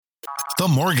The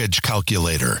Mortgage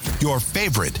Calculator, your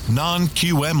favorite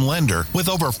non-QM lender with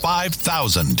over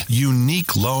 5,000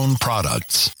 unique loan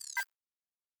products.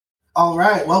 All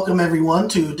right, welcome everyone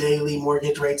to Daily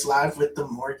Mortgage Rates Live with the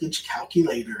Mortgage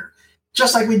Calculator.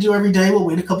 Just like we do every day, we'll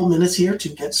wait a couple minutes here to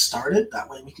get started. That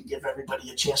way we can give everybody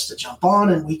a chance to jump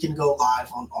on and we can go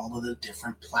live on all of the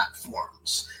different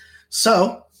platforms.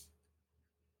 So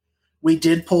we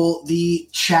did pull the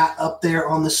chat up there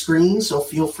on the screen, so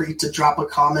feel free to drop a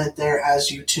comment there as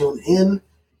you tune in,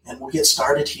 and we'll get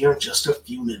started here in just a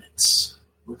few minutes.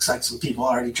 Looks like some people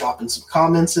are already dropping some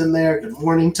comments in there. Good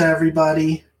morning to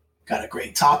everybody. Got a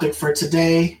great topic for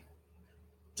today.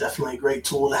 Definitely a great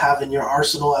tool to have in your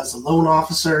arsenal as a loan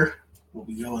officer. We'll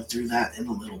be going through that in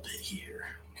a little bit here.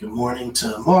 Good morning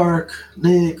to Mark,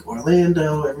 Nick,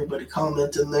 Orlando, everybody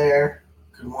commenting there.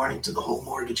 Good morning to the whole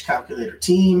Mortgage Calculator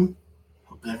team.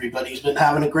 Hope everybody's been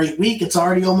having a great week. It's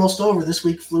already almost over. This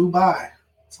week flew by.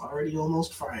 It's already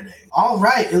almost Friday. All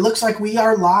right. It looks like we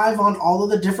are live on all of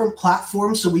the different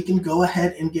platforms, so we can go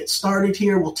ahead and get started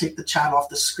here. We'll take the chat off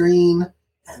the screen,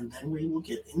 and then we will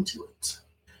get into it.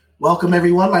 Welcome,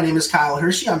 everyone. My name is Kyle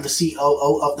Hershey. I'm the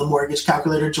COO of the Mortgage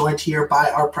Calculator, joined here by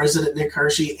our president, Nick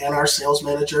Hershey, and our sales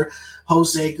manager,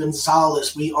 Jose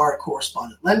Gonzalez. We are a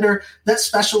correspondent lender that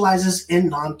specializes in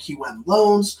non-QM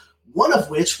loans, one of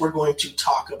which we're going to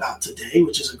talk about today,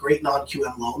 which is a great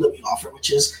non-QM loan that we offer,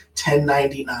 which is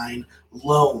 1099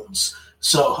 loans.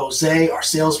 So Jose, our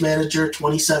sales manager,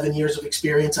 27 years of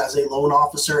experience as a loan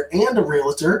officer and a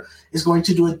realtor, is going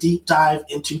to do a deep dive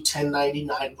into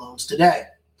 1099 loans today.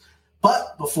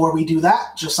 But before we do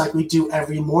that, just like we do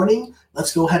every morning,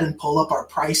 let's go ahead and pull up our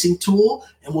pricing tool,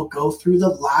 and we'll go through the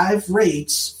live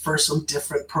rates for some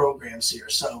different programs here.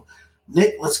 So,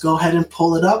 Nick, let's go ahead and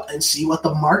pull it up and see what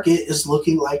the market is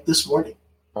looking like this morning.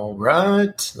 All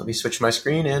right, let me switch my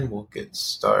screen and we'll get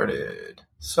started.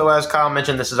 So as Kyle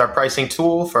mentioned, this is our pricing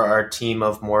tool for our team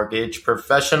of mortgage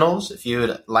professionals. If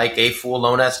you'd like a full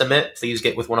loan estimate, please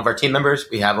get with one of our team members.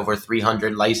 We have over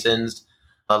 300 licensed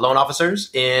loan officers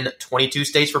in 22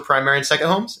 states for primary and second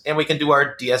homes, and we can do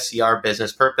our DSCR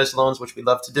business purpose loans, which we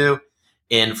love to do,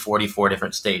 in 44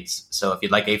 different states. So if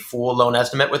you'd like a full loan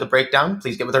estimate with a breakdown,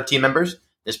 please get with our team members.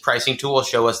 This pricing tool will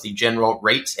show us the general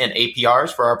rates and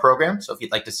APRs for our program. So if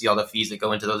you'd like to see all the fees that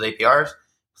go into those APRs,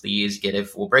 please get a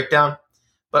full breakdown.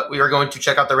 But we are going to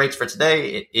check out the rates for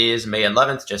today. It is May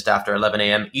 11th, just after 11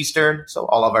 a.m. Eastern, so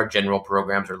all of our general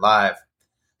programs are live.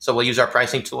 So we'll use our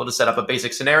pricing tool to set up a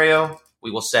basic scenario. We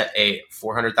will set a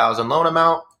 $400,000 loan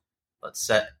amount. Let's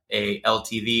set a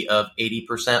LTV of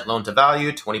 80% loan to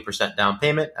value, 20% down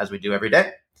payment, as we do every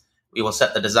day. We will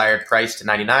set the desired price to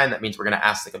 99. That means we're going to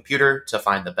ask the computer to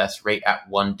find the best rate at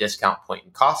one discount point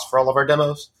in cost for all of our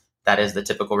demos. That is the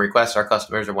typical request. Our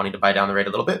customers are wanting to buy down the rate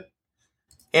a little bit.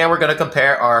 And we're going to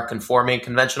compare our conforming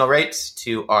conventional rates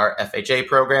to our FHA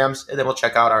programs. And then we'll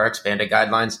check out our expanded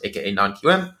guidelines, aka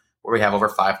non-QM, where we have over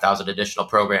 5,000 additional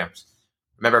programs.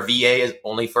 Remember, VA is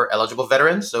only for eligible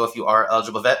veterans. So if you are an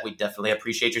eligible vet, we definitely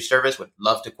appreciate your service. Would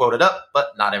love to quote it up,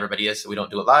 but not everybody is, so we don't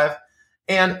do it live.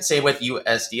 And same with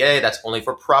USDA. That's only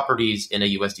for properties in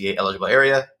a USDA eligible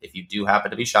area. If you do happen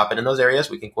to be shopping in those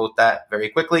areas, we can quote that very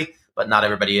quickly, but not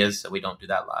everybody is, so we don't do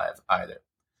that live either.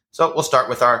 So we'll start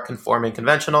with our conforming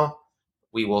conventional.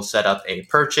 We will set up a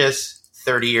purchase,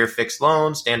 30-year fixed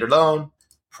loan, standard loan,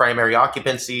 primary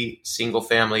occupancy, single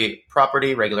family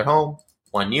property, regular home,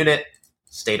 1 unit,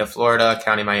 state of Florida,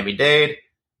 county Miami-Dade.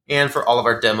 And for all of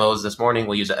our demos this morning,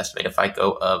 we'll use an estimated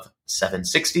FICO of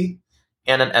 760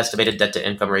 and an estimated debt to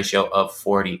income ratio of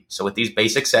 40. So with these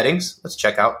basic settings, let's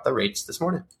check out the rates this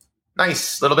morning.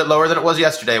 Nice, a little bit lower than it was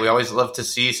yesterday. We always love to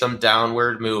see some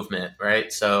downward movement,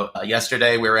 right? So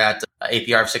yesterday we were at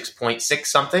APR of 6.6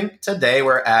 something. Today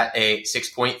we're at a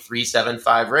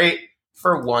 6.375 rate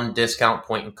for one discount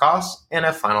point in cost and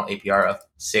a final APR of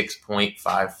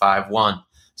 6.551.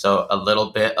 So a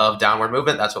little bit of downward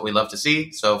movement. That's what we love to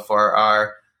see. So for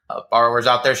our borrowers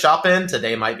out there shopping,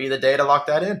 today might be the day to lock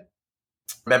that in.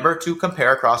 Remember to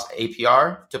compare across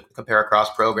APR to compare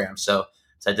across programs. So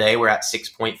today we're at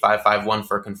 6.551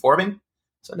 for conforming.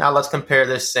 So now let's compare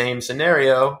this same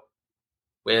scenario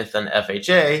with an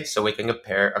FHA so we can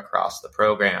compare across the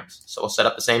programs. So we'll set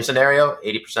up the same scenario,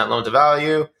 80% loan to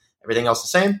value, everything else the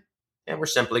same. And we're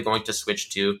simply going to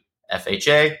switch to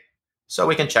FHA. So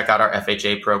we can check out our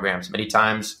FHA programs. Many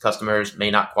times customers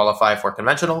may not qualify for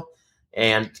conventional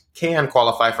and can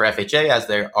qualify for FHA as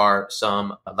there are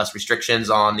some less restrictions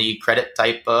on the credit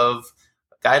type of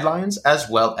guidelines as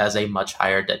well as a much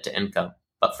higher debt to income.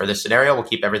 But for this scenario, we'll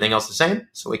keep everything else the same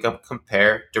so we can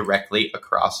compare directly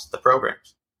across the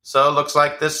programs. So it looks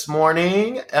like this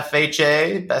morning,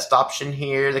 FHA, best option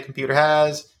here the computer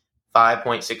has,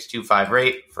 5.625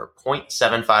 rate for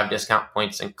 0.75 discount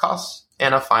points and costs,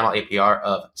 and a final APR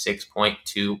of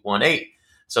 6.218.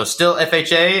 So still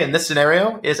FHA in this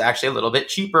scenario is actually a little bit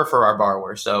cheaper for our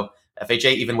borrowers. So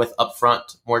FHA, even with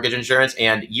upfront mortgage insurance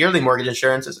and yearly mortgage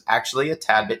insurance, is actually a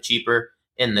tad bit cheaper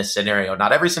in this scenario.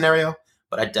 Not every scenario,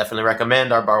 but I definitely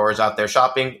recommend our borrowers out there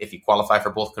shopping. If you qualify for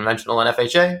both conventional and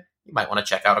FHA, you might want to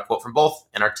check out a quote from both,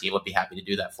 and our team would be happy to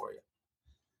do that for you.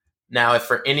 Now, if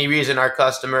for any reason our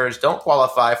customers don't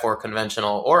qualify for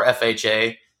conventional or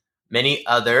FHA, many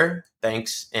other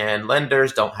banks and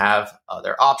lenders don't have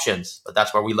other options. But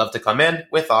that's where we love to come in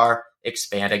with our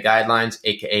expanded guidelines,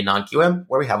 aka non-QM,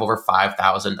 where we have over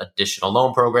 5,000 additional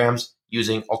loan programs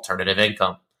using alternative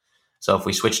income. So if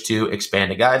we switch to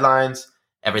expanded guidelines,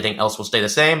 everything else will stay the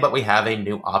same, but we have a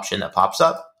new option that pops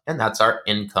up, and that's our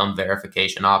income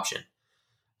verification option.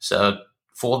 So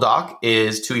full doc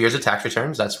is 2 years of tax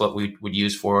returns. That's what we would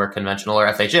use for conventional or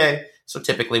FHA. So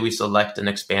typically we select an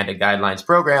expanded guidelines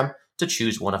program to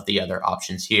choose one of the other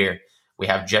options here. We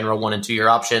have general 1 and 2 year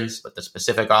options, but the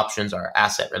specific options are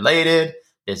asset related,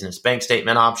 business bank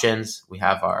statement options. We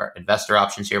have our investor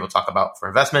options here we'll talk about for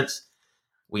investments.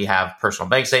 We have personal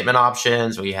bank statement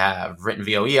options. We have written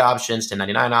VOE options,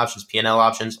 1099 options, P&L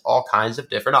options, all kinds of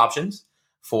different options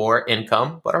for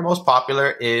income. But our most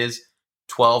popular is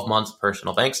 12 months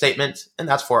personal bank statements, and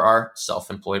that's for our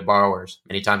self-employed borrowers.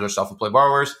 Many times our self-employed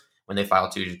borrowers, when they file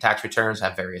 2 year tax returns,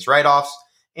 have various write-offs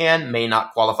and may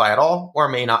not qualify at all or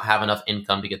may not have enough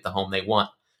income to get the home they want.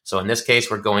 So in this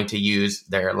case, we're going to use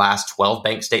their last 12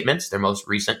 bank statements, their most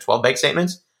recent 12 bank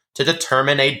statements, to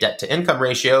determine a debt-to-income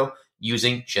ratio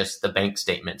using just the bank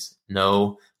statements.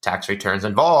 No tax returns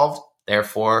involved.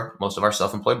 Therefore, most of our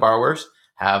self-employed borrowers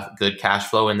have good cash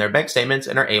flow in their bank statements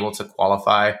and are able to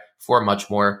qualify for much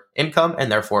more income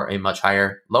and therefore a much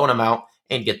higher loan amount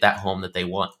and get that home that they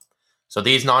want. So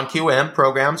these non-QM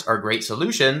programs are great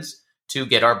solutions to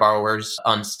get our borrowers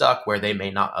unstuck where they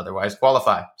may not otherwise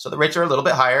qualify. So the rates are a little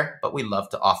bit higher, but we love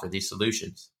to offer these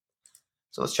solutions.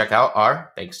 So let's check out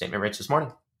our bank statement rates this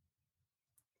morning.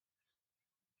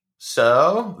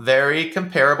 So very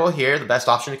comparable here. The best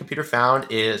option the computer found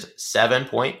is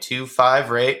 7.25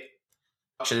 rate.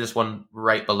 Actually, this one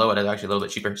right below it is actually a little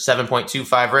bit cheaper.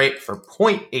 7.25 rate for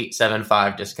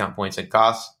 0.875 discount points and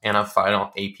costs, and a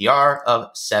final APR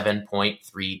of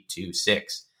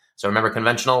 7.326. So remember,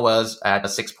 conventional was at a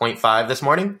 6.5 this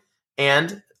morning,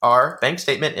 and our bank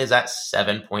statement is at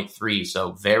 7.3.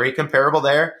 So very comparable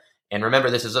there. And remember,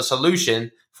 this is a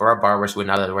solution for our borrowers who would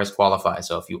not otherwise qualify.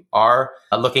 So if you are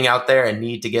looking out there and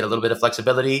need to get a little bit of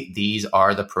flexibility, these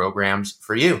are the programs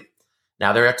for you.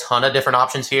 Now, there are a ton of different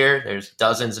options here. There's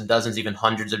dozens and dozens, even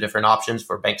hundreds of different options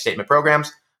for bank statement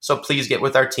programs. So please get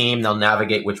with our team. They'll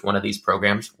navigate which one of these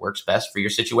programs works best for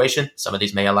your situation. Some of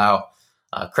these may allow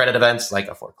credit events like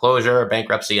a foreclosure or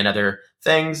bankruptcy and other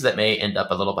things that may end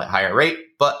up a little bit higher rate,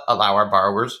 but allow our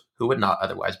borrowers who would not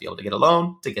otherwise be able to get a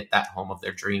loan to get that home of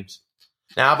their dreams.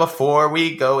 Now, before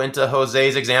we go into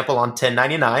Jose's example on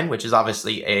 1099, which is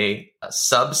obviously a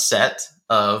subset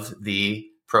of the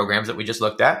programs that we just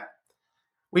looked at,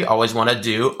 we always want to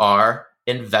do our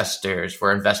investors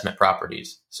for investment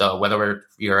properties. So whether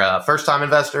you're a first-time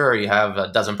investor or you have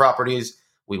a dozen properties,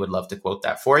 we would love to quote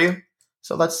that for you.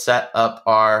 So let's set up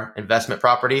our investment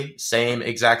property, same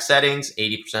exact settings,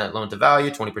 80% loan to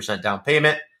value, 20% down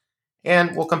payment,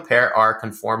 and we'll compare our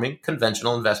conforming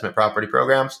conventional investment property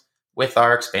programs with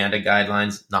our expanded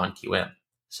guidelines non-QM.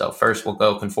 So first we'll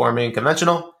go conforming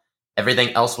conventional.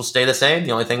 Everything else will stay the same.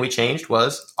 The only thing we changed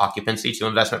was occupancy to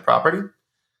investment property.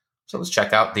 So let's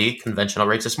check out the conventional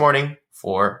rates this morning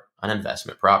for an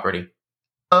investment property.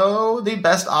 So the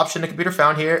best option the computer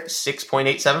found here,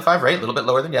 6.875 rate, a little bit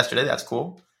lower than yesterday. That's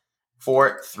cool.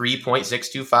 For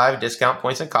 3.625 discount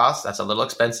points and costs. That's a little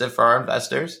expensive for our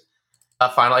investors. A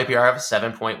final APR of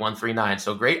 7.139.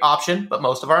 So great option, but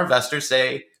most of our investors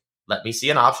say, let me see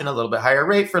an option a little bit higher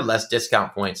rate for less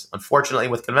discount points. Unfortunately,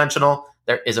 with conventional,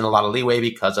 there isn't a lot of leeway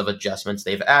because of adjustments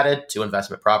they've added to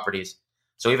investment properties.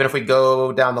 So even if we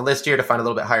go down the list here to find a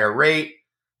little bit higher rate,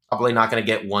 probably not going to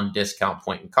get one discount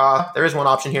point in cost. There is one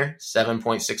option here,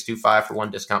 7.625 for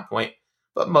one discount point,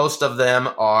 but most of them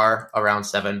are around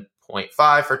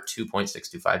 7.5 for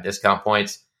 2.625 discount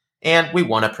points. And we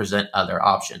want to present other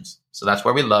options. So that's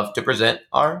where we love to present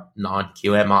our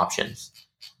non-QM options.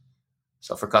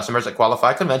 So for customers that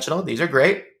qualify conventional, these are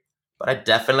great, but I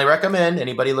definitely recommend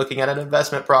anybody looking at an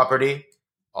investment property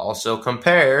also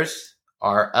compares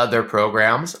our other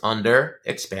programs under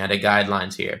expanded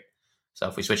guidelines here. So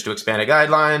if we switch to expanded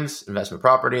guidelines, investment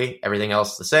property, everything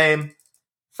else the same.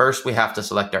 First, we have to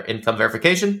select our income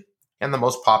verification, and the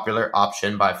most popular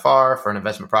option by far for an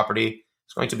investment property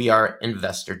is going to be our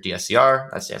investor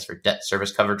DSCR. That stands for debt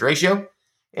service coverage ratio.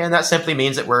 And that simply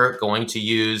means that we're going to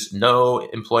use no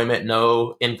employment,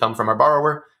 no income from our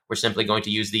borrower. We're simply going to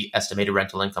use the estimated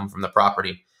rental income from the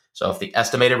property. So if the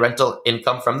estimated rental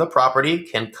income from the property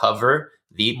can cover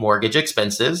the mortgage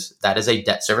expenses, that is a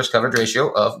debt service coverage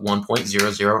ratio of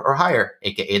 1.00 or higher,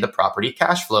 aka the property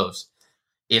cash flows.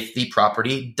 If the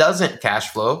property doesn't cash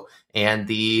flow and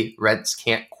the rents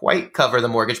can't quite cover the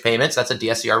mortgage payments, that's a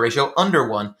DSCR ratio under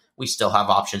 1. We still have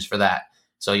options for that.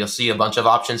 So you'll see a bunch of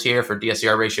options here for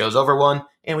DSCR ratios over 1,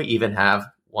 and we even have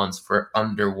ones for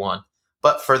under 1.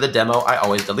 But for the demo, I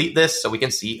always delete this so we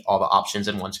can see all the options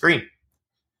in one screen.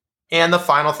 And the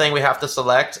final thing we have to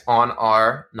select on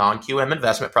our non-QM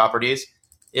investment properties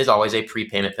is always a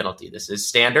prepayment penalty. This is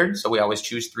standard, so we always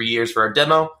choose 3 years for our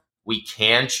demo. We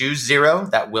can choose 0.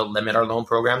 That will limit our loan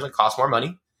programs and cost more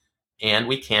money. And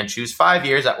we can choose 5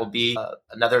 years. That will be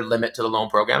another limit to the loan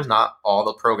programs. Not all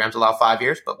the programs allow 5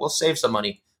 years, but we'll save some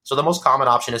money. So the most common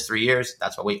option is 3 years.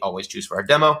 That's what we always choose for our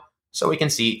demo, so we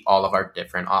can see all of our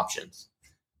different options.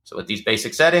 So with these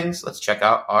basic settings, let's check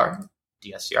out our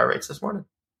DSCR rates this morning.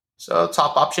 So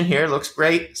top option here looks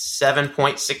great.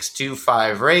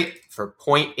 7.625 rate for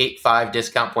 0.85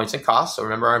 discount points and costs. So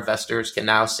remember, our investors can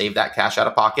now save that cash out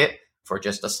of pocket for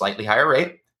just a slightly higher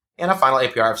rate. And a final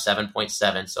APR of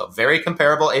 7.7. So very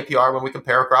comparable APR when we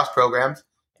compare across programs.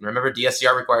 And remember,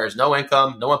 DSCR requires no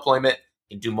income, no employment.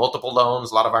 You can do multiple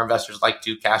loans. A lot of our investors like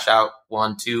to cash out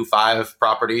 1, 2, 5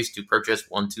 properties to purchase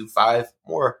 1, 2, 5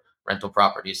 more rental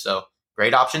properties. So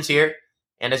great options here.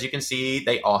 And as you can see,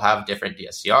 they all have different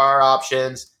DSCR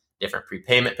options, different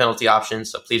prepayment penalty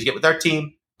options. So please get with our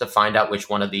team to find out which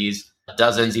one of these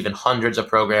dozens, even hundreds of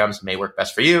programs may work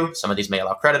best for you. Some of these may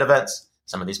allow credit events.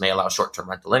 Some of these may allow short-term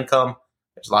rental income.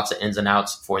 There's lots of ins and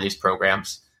outs for these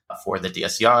programs. For the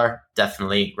DSCR,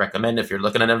 definitely recommend if you're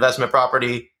looking at an investment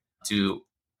property to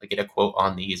get a quote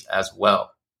on these as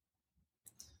well.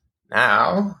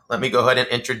 Now, let me go ahead and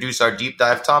introduce our deep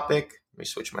dive topic. Let me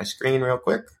switch my screen real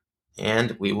quick,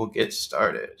 and we will get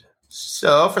started.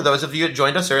 So for those of you who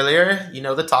joined us earlier, you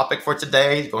know the topic for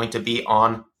today is going to be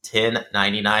on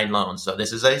 1099 loans. So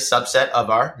this is a subset of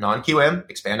our non-QM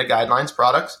expanded guidelines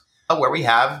products, where we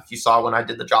have, if you saw when I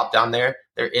did the drop down there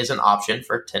is an option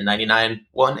for 1099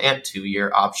 1 and 2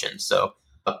 year options. So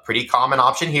a pretty common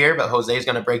option here, but Jose is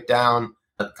going to break down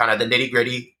kind of the nitty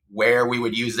gritty, where we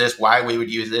would use this, why we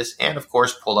would use this, and of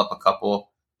course, pull up a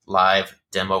couple live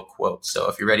demo quotes. So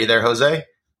if you're ready there, Jose,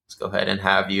 let's go ahead and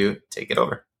have you take it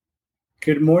over.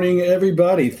 Good morning,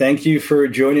 everybody. Thank you for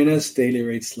joining us, Daily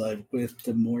Rates Live with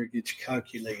the Mortgage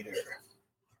Calculator.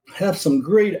 I have some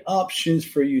great options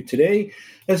for you today,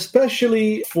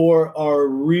 especially for our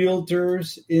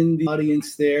realtors in the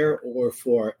audience there, or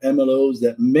for MLOs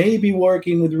that may be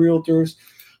working with realtors.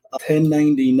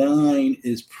 1099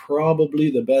 is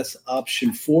probably the best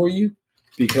option for you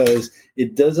because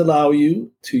it does allow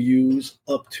you to use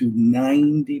up to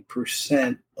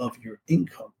 90% of your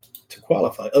income to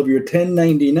qualify, of your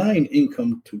 1099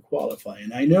 income to qualify.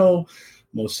 And I know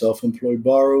most self-employed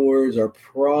borrowers are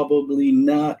probably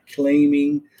not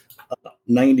claiming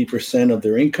 90% of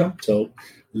their income. So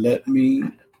let me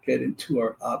get into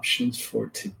our options for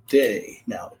today.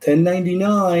 Now,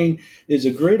 1099 is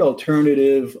a great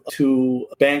alternative to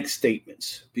bank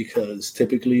statements because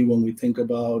typically when we think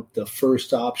about the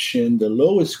first option, the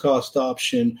lowest cost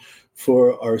option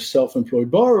for our self-employed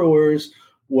borrowers,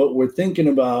 what we're thinking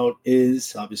about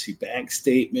is obviously bank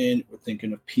statement, we're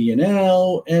thinking of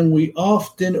P&L, and we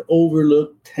often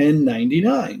overlook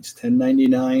 1099s.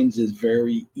 1099s is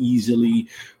very easily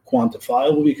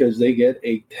quantifiable because they get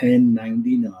a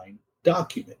 1099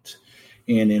 document.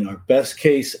 And in our best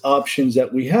case options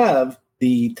that we have,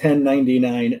 the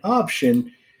 1099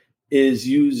 option is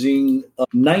using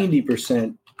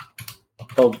 90%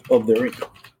 of their income.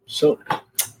 So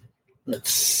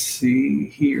let's see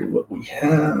here what we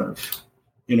have.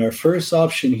 In our first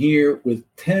option here with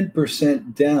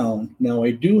 10% down, now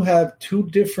I do have two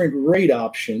different rate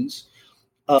options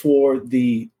for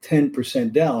the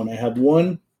 10% down. I have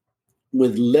one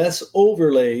with less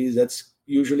overlays. That's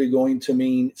usually going to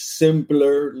mean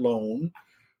simpler loan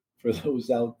for those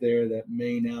out there that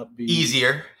may not be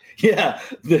easier. Yeah,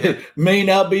 that may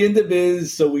not be in the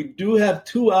biz. So we do have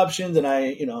two options,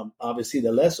 and obviously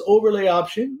the less overlay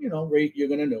option, rate you're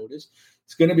going to notice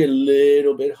it's going to be a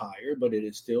little bit higher, but it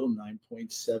is still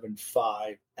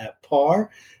 9.75 at par.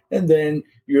 And then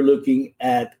you're looking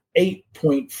at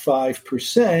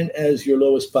 8.5% as your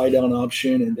lowest buy down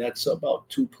option, and that's about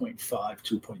 2.5,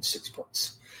 2.6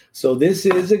 points. So this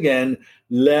is, again,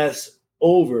 less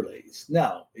overlays.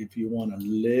 Now, if you want a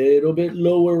little bit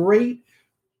lower rate,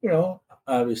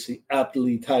 obviously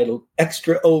aptly titled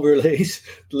extra overlays,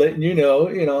 letting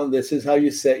this is how you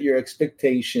set your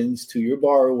expectations to your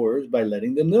borrowers by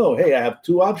letting them know, hey, I have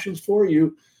two options for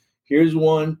you. Here's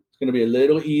one. It's going to be a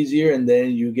little easier. And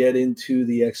then you get into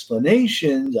the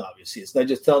explanations. Obviously, it's not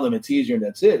just telling them it's easier and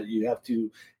that's it. You have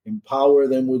to empower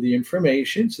them with the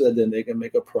information so that then they can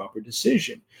make a proper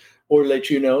decision. Or let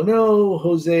you know, no,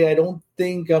 Jose, I don't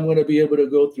think I'm going to be able to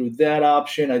go through that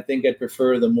option. I think I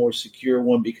prefer the more secure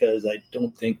one because I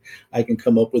don't think I can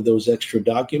come up with those extra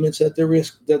documents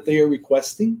that they are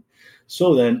requesting.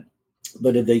 So then,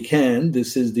 but if they can,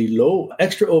 this is the low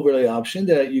extra overlay option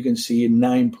that you can see in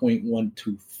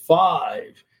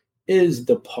 9.125 is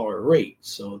the par rate.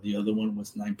 So the other one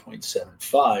was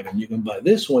 9.75, and you can buy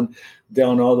this one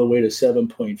down all the way to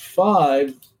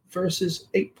 7.5 versus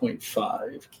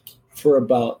 8.5. for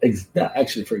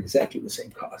exactly the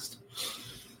same cost.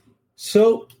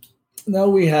 So now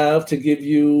we have, to give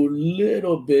you a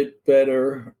little bit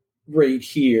better rate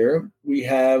here, we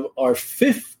have our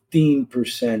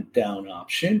 15% down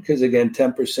option, because again,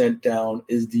 10% down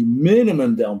is the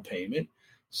minimum down payment.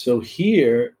 So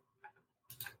here,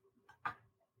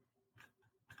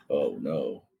 oh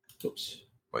no, oops.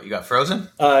 What, you got frozen?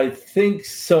 I think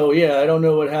so, yeah. I don't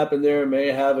know what happened there. I may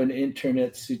have an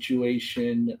internet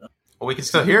situation. Well, we can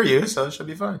still hear you, so it should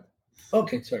be fine.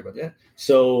 Okay, sorry about that.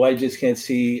 So I just can't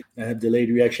see. I have delayed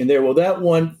reaction there. Well, that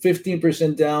one,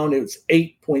 15% down, it's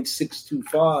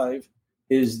 8.625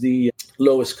 is the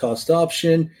lowest cost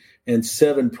option, and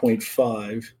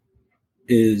 7.5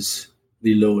 is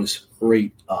the lowest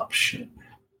rate option.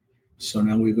 So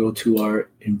now we go to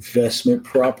our investment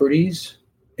properties.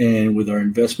 And with our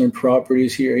investment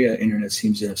properties here, internet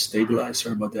seems to have stabilized.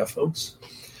 Sorry about that, folks.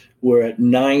 We're at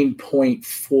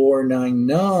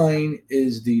 9.499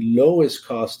 is the lowest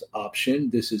cost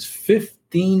option. This is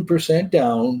 15%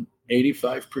 down,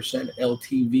 85%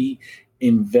 LTV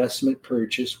investment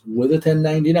purchase with a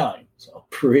 1099. So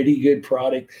pretty good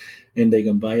product. And they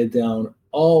can buy it down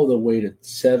all the way to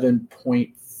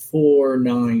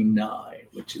 7.499,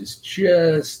 which is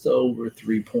just over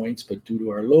 3 points. But due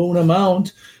to our loan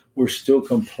amount, we're still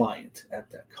compliant at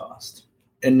that cost.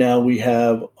 And now we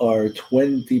have our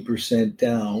 20%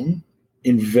 down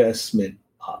investment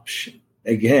option.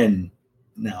 Again,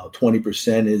 now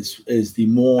 20% is the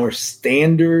more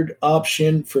standard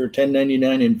option for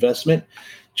 1099 investment,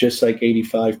 just like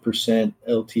 85%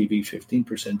 LTV,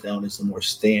 15% down is the more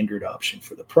standard option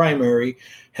for the primary.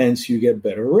 Hence, you get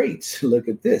better rates. Look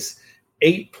at this.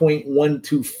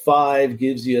 8.125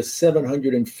 gives you a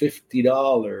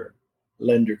 $750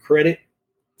 lender credit.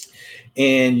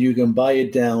 And you can buy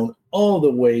it down all the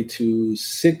way to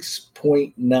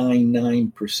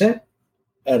 6.99%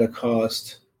 at a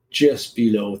cost just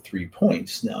below 3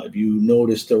 points. Now, if you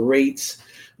notice the rates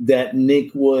that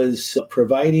Nick was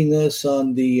providing us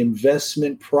on the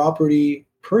investment property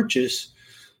purchase,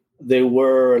 they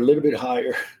were a little bit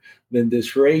higher than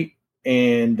this rate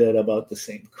and at about the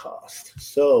same cost.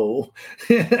 So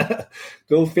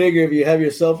go figure, if you have your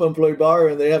self-employed borrower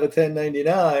and they have a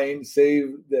 1099,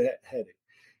 save the headache.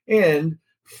 And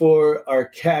for our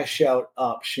cash out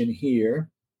option here,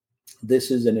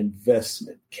 this is an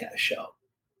investment cash out.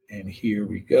 And here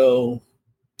we go,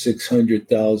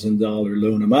 $600,000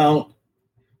 loan amount.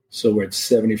 So we're at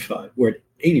 75. We're at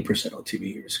 80%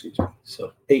 LTV here, excuse me.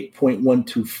 So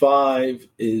 8.125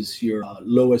 is your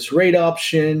lowest rate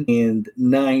option, and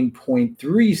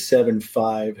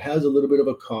 9.375 has a little bit of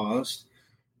a cost.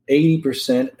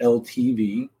 80%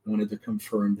 LTV. I wanted to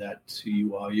confirm that to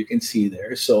you all. You can see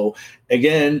there. So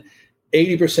again,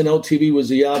 80% LTV was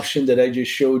the option that I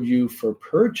just showed you for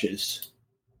purchase.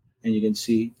 And you can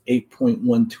see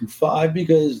 8.125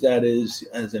 because that is,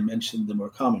 as I mentioned, the more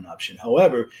common option.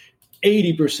 However,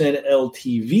 80%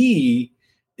 LTV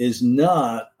is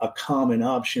not a common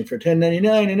option for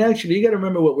 1099. And actually, you got to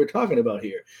remember what we're talking about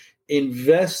here.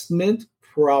 Investment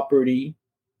property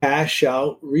cash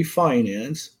out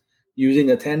refinance using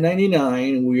a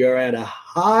 1099. We are at a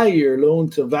higher loan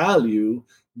to value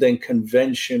than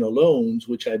conventional loans,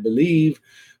 which I believe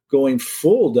going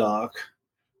full doc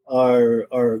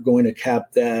are going to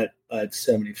cap that at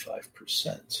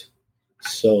 75%.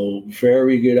 So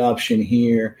very good option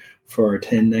here for our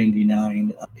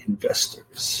 1099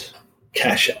 investors.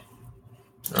 Cash out.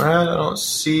 All right, I don't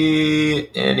see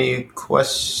any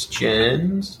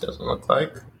questions. Doesn't look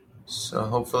like. So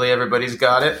hopefully everybody's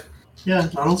got it. Yeah,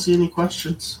 I don't see any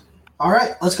questions. All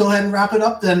right, let's go ahead and wrap it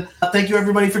up then. Thank you,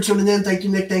 everybody, for tuning in. Thank you,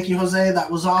 Nick. Thank you, Jose.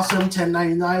 That was awesome.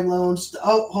 1099 loans.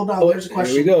 Oh, hold on. There's a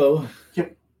question. Here we go.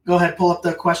 Go ahead, pull up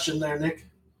the question there, Nick.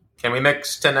 Can we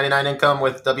mix 1099 income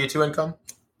with W-2 income?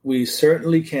 We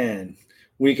certainly can.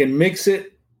 We can mix it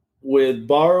with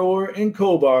borrower and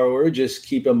co-borrower. Just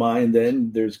keep in mind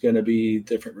then there's going to be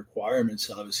different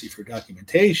requirements, obviously, for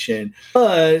documentation.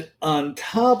 But on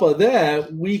top of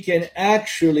that, we can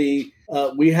actually,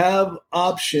 we have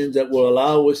options that will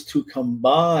allow us to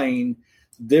combine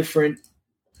different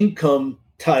income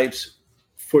types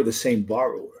for the same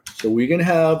borrower. So we're going to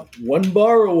have one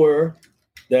borrower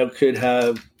that could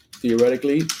have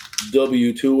theoretically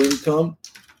W-2 income,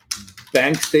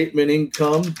 bank statement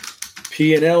income,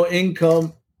 P&L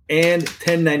income, and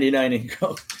 1099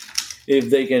 income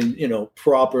if they can,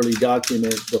 properly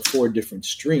document the 4 different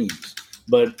streams.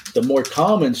 But the more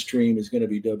common stream is going to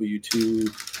be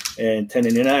W-2 and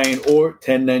 1099 or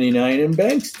 1099 and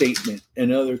bank statement,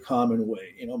 another common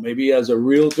way. Maybe as a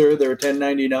realtor, they're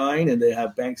 1099 and they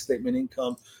have bank statement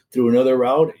income through another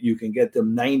route. You can get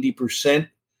them 90%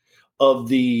 of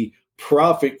the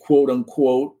profit, quote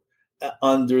unquote,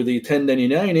 under the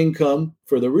 1099 income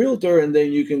for the realtor, and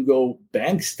then you can go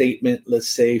bank statement, let's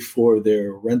say, for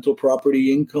their rental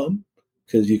property income,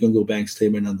 because you can go bank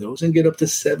statement on those and get up to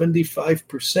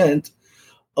 75%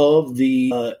 of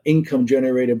the income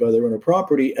generated by the rental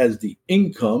property as the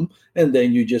income, and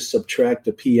then you just subtract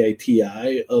the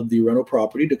PITI of the rental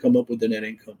property to come up with the net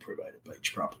income provided by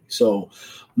each property. So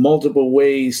multiple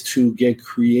ways to get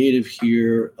creative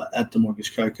here at the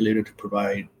Mortgage Calculator to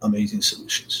provide amazing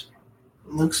solutions.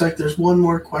 Looks like there's one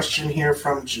more question here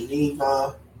from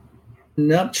Geneva.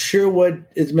 Not sure what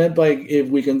is meant by if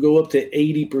we can go up to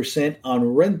 80% on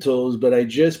rentals, but I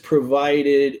just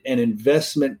provided an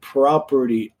investment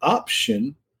property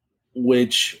option,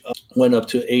 which went up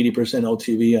to 80%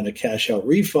 LTV on a cash out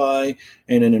refi,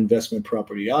 and an investment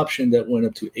property option that went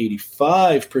up to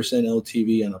 85%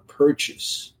 LTV on a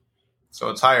purchase. So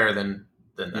it's higher than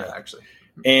that, actually.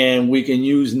 And we can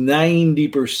use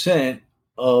 90%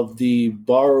 of the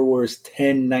borrower's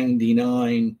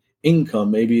 1099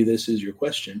 income. Maybe this is your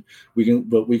question. We can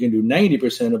do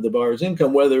 90% of the borrower's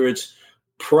income, whether it's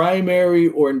primary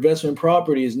or investment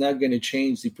property, is not going to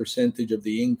change the percentage of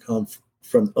the income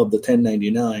of the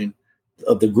 1099,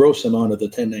 of the gross amount of the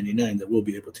 1099 that we'll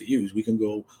be able to use. We can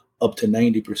go up to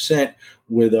 90%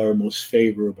 with our most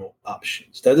favorable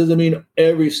options. That doesn't mean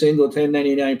every single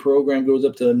 1099 program goes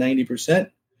up to 90%.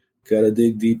 Got to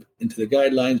dig deep into the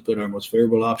guidelines, but our most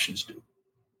favorable options do.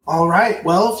 All right.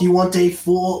 Well, if you want a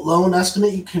full loan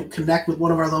estimate, you can connect with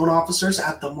one of our loan officers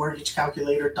at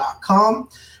themortgagecalculator.com.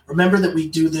 Remember that we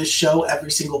do this show every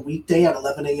single weekday at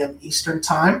 11 a.m. Eastern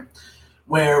Time,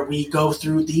 where we go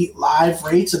through the live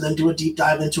rates and then do a deep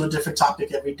dive into a different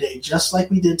topic every day, just like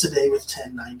we did today with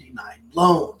 1099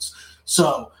 loans.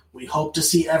 So we hope to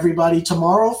see everybody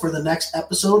tomorrow for the next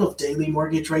episode of Daily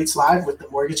Mortgage Rates Live with the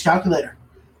Mortgage Calculator.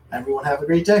 Everyone have a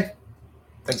great day.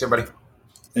 Thanks, everybody.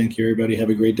 Thank you, everybody. Have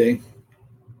a great day.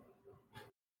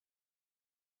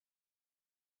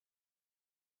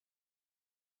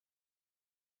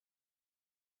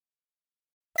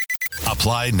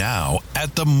 Apply now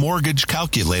at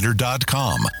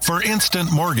themortgagecalculator.com for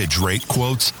instant mortgage rate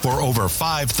quotes for over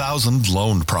 5,000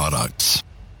 loan products.